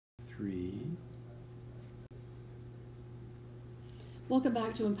3. Welcome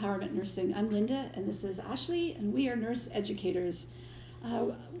back to N-Powerment Nursing. I'm Linda, and this is Ashley, and we are nurse educators.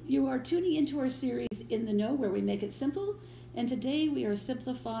 You are tuning into our series In the Know, where we make it simple, and today we are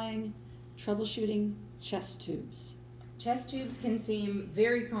simplifying troubleshooting chest tubes. Chest tubes can seem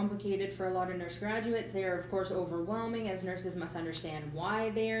very complicated for a lot of nurse graduates. They are, of course, overwhelming, as nurses must understand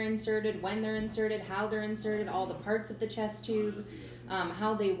why they are inserted, when they're inserted, how they're inserted, all the parts of the chest tube,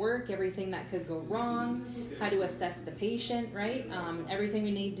 how they work, everything that could go wrong, how to assess the patient, right? Everything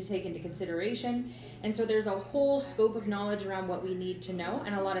we need to take into consideration. And so there's a whole scope of knowledge around what we need to know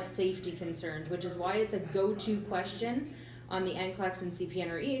and a lot of safety concerns, which is why it's a go-to question on the NCLEX and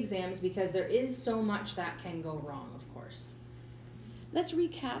CPNRE exams, because there is so much that can go wrong, of course. Let's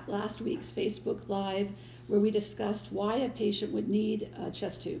recap last week's Facebook Live, where we discussed why a patient would need a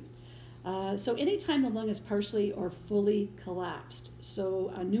chest tube. So anytime the lung is partially or fully collapsed,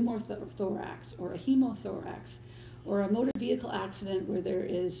 so a pneumothorax or a hemothorax, or a motor vehicle accident where there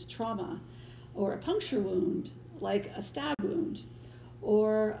is trauma, or a puncture wound like a stab wound,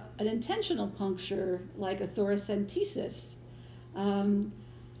 or an intentional puncture like a thoracentesis,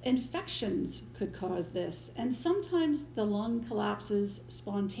 infections could cause this, and sometimes the lung collapses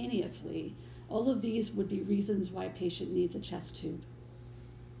spontaneously. All of these would be reasons why a patient needs a chest tube.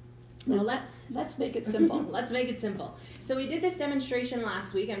 Now let's make it simple. Let's make it simple. So we did this demonstration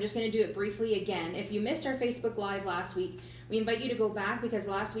last week. I'm just going to do it briefly again. If you missed our Facebook Live last week, we invite you to go back, because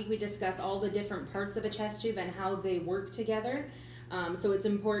last week we discussed all the different parts of a chest tube and how they work together. So it's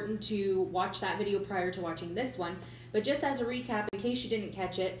important to watch that video prior to watching this one. But just as a recap, in case you didn't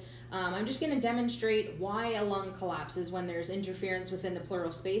catch it, I'm just going to demonstrate why a lung collapses when there's interference within the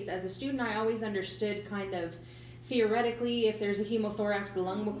pleural space. As a student, I always understood kind of theoretically, if there's a hemothorax, the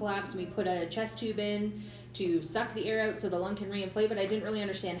lung will collapse, and we put a chest tube in to suck the air out so the lung can reinflate, but I didn't really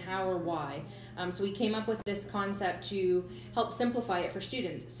understand how or why. So we came up with this concept to help simplify it for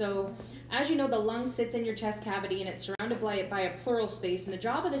students. So as you know, the lung sits in your chest cavity and it's surrounded by a pleural space, and the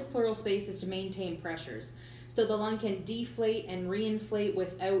job of this pleural space is to maintain pressures. So the lung can deflate and reinflate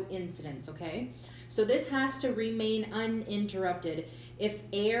without incidents, okay? So this has to remain uninterrupted. If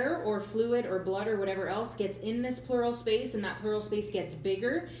air or fluid or blood or whatever else gets in this pleural space and that pleural space gets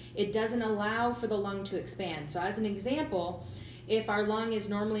bigger, it doesn't allow for the lung to expand. So as an example, if our lung is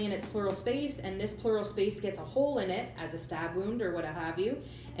normally in its pleural space and this pleural space gets a hole in it, as a stab wound or what have you,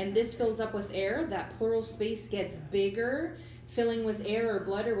 and this fills up with air, that pleural space gets bigger, filling with air or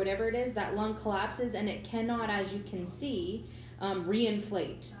blood or whatever it is, that lung collapses and it cannot, as you can see,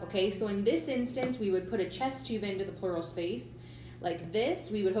 reinflate. Okay, so in this instance, we would put a chest tube into the pleural space. Like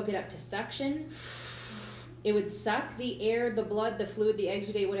this, we would hook it up to suction. It would suck the air, the blood, the fluid, the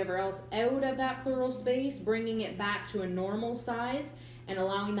exudate, whatever else, out of that pleural space, bringing it back to a normal size and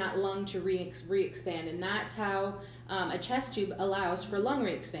allowing that lung to re-expand. And that's how a chest tube allows for lung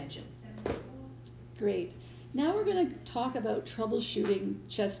re-expansion. Great. Now we're going to talk about troubleshooting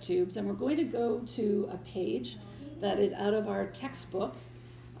chest tubes, and we're going to go to a page that is out of our textbook,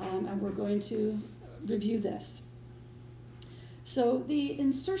 and we're going to review this. So the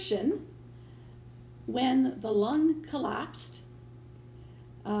insertion, when the lung collapsed,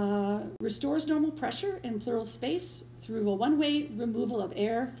 restores normal pressure in pleural space through a one-way removal of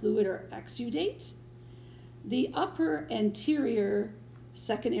air, fluid, or exudate. The upper anterior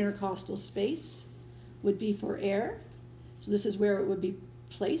second intercostal space would be for air. So this is where it would be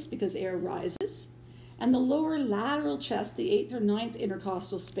placed because air rises. And the lower lateral chest, the 8th or 9th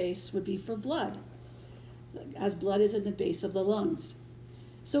intercostal space, would be for blood, as blood is in the base of the lungs.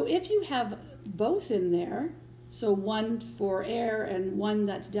 So if you have both in there, so one for air and one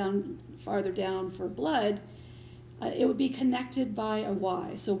that's down farther down for blood, it would be connected by a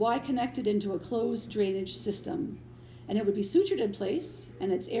Y. So Y connected into a closed drainage system. And it would be sutured in place,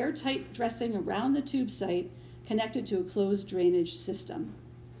 and it's airtight dressing around the tube site connected to a closed drainage system.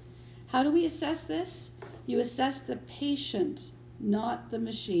 How do we assess this? You assess the patient, not the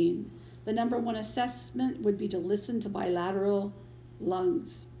machine. The number one assessment would be to listen to bilateral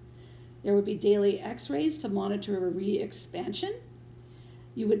lungs. There would be daily x-rays to monitor a re-expansion.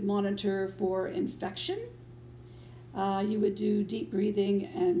 You would monitor for infection. You would do deep breathing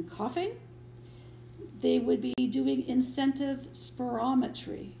and coughing. They would be doing incentive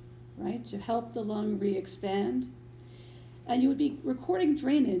spirometry, right, to help the lung re-expand. And you would be recording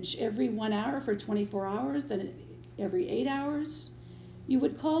drainage every 1 hour for 24 hours, then every 8 hours. You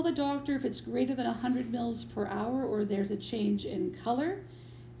would call the doctor if it's greater than 100 mils per hour or there's a change in color,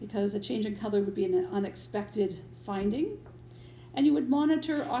 because a change in color would be an unexpected finding. And you would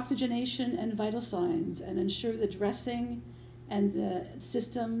monitor oxygenation and vital signs and ensure the dressing and the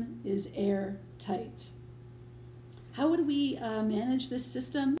system is airtight. How would we manage this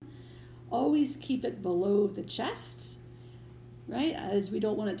system? Always keep it below the chest, right? As we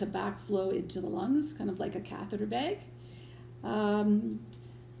don't want it to backflow into the lungs, kind of like a catheter bag.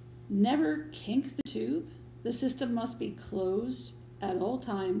 Never kink the tube. The system must be closed at all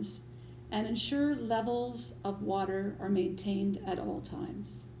times, and ensure levels of water are maintained at all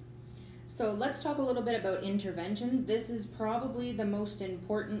times. So let's talk a little bit about interventions. This is probably the most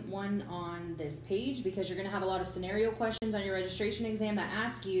important one on this page because you're going to have a lot of scenario questions on your registration exam that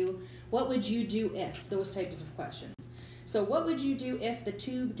ask you, what would you do if? Those types of questions. So what would you do if the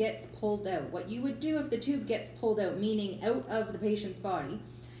tube gets pulled out? What you would do if the tube gets pulled out, meaning out of the patient's body,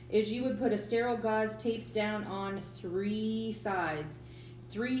 is you would put a sterile gauze taped down on 3 sides.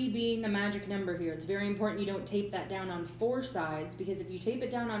 3 being the magic number here. It's very important you don't tape that down on 4 sides, because if you tape it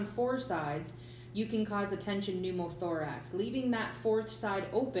down on 4 sides, you can cause a tension pneumothorax. Leaving that 4th side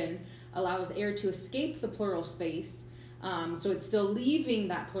open allows air to escape the pleural space, so it's still leaving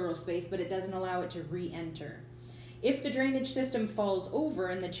that pleural space, but it doesn't allow it to re-enter. If the drainage system falls over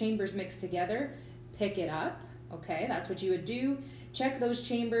and the chambers mix together, pick it up. Okay, that's what you would do. Check those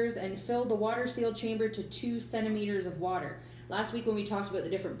chambers and fill the water seal chamber to 2 centimeters of water. Last week when we talked about the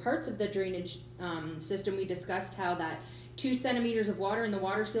different parts of the drainage system, we discussed how that 2 centimeters of water in the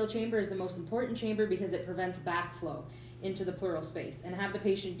water seal chamber is the most important chamber because it prevents backflow into the pleural space, and have the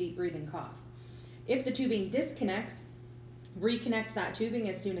patient deep breathe and cough. If the tubing disconnects, reconnect that tubing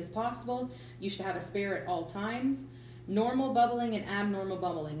as soon as possible. You should have a spare at all times. Normal bubbling and abnormal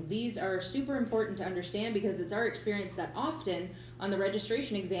bubbling. These are super important to understand because it's our experience that often on the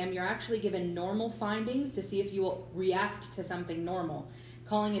registration exam, you're actually given normal findings to see if you will react to something normal,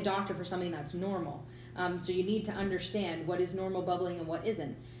 calling a doctor for something that's normal. So you need to understand what is normal bubbling and what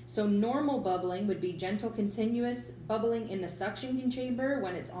isn't. So normal bubbling would be gentle, continuous bubbling in the suction chamber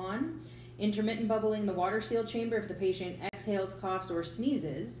when it's on, intermittent bubbling in the water seal chamber if the patient exhales, coughs, or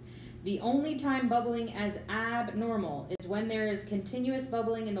sneezes. The only time bubbling as abnormal is when there is continuous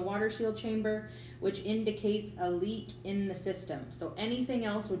bubbling in the water seal chamber, which indicates a leak in the system. So anything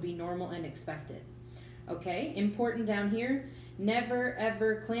else would be normal and expected. Okay, important down here, never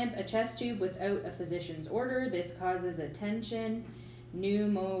ever clamp a chest tube without a physician's order. This causes a tension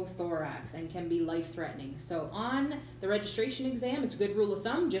pneumothorax and can be life-threatening. So on the registration exam, it's a good rule of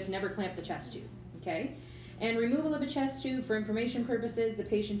thumb, just never clamp the chest tube, okay? And removal of a chest tube, for information purposes, the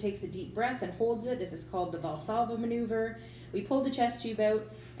patient takes a deep breath and holds it. This is called the Valsalva maneuver. We pull the chest tube out,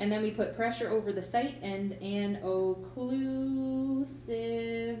 and then we put pressure over the site and an occlusive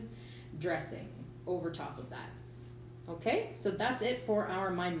dressing over top of that. Okay, so that's it for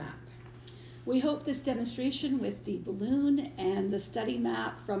our mind map. We hope this demonstration with the balloon and the study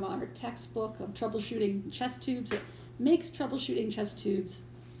map from our textbook of troubleshooting chest tubes, it makes troubleshooting chest tubes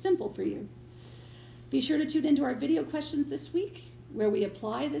simple for you. Be sure to tune into our video questions this week, where we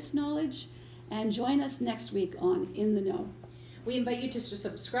apply this knowledge, and join us next week on In the Know. We invite you to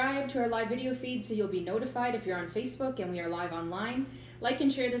subscribe to our live video feed so you'll be notified if you're on Facebook and we are live online. Like and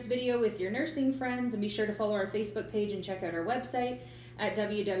share this video with your nursing friends, and be sure to follow our Facebook page and check out our website at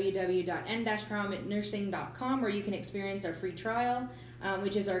www.n-powermentnursing.com, where you can experience our free trial,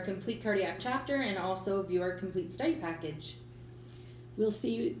 which is our complete cardiac chapter, and also view our complete study package. We'll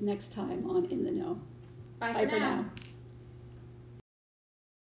see you next time on In the Know. Bye for now.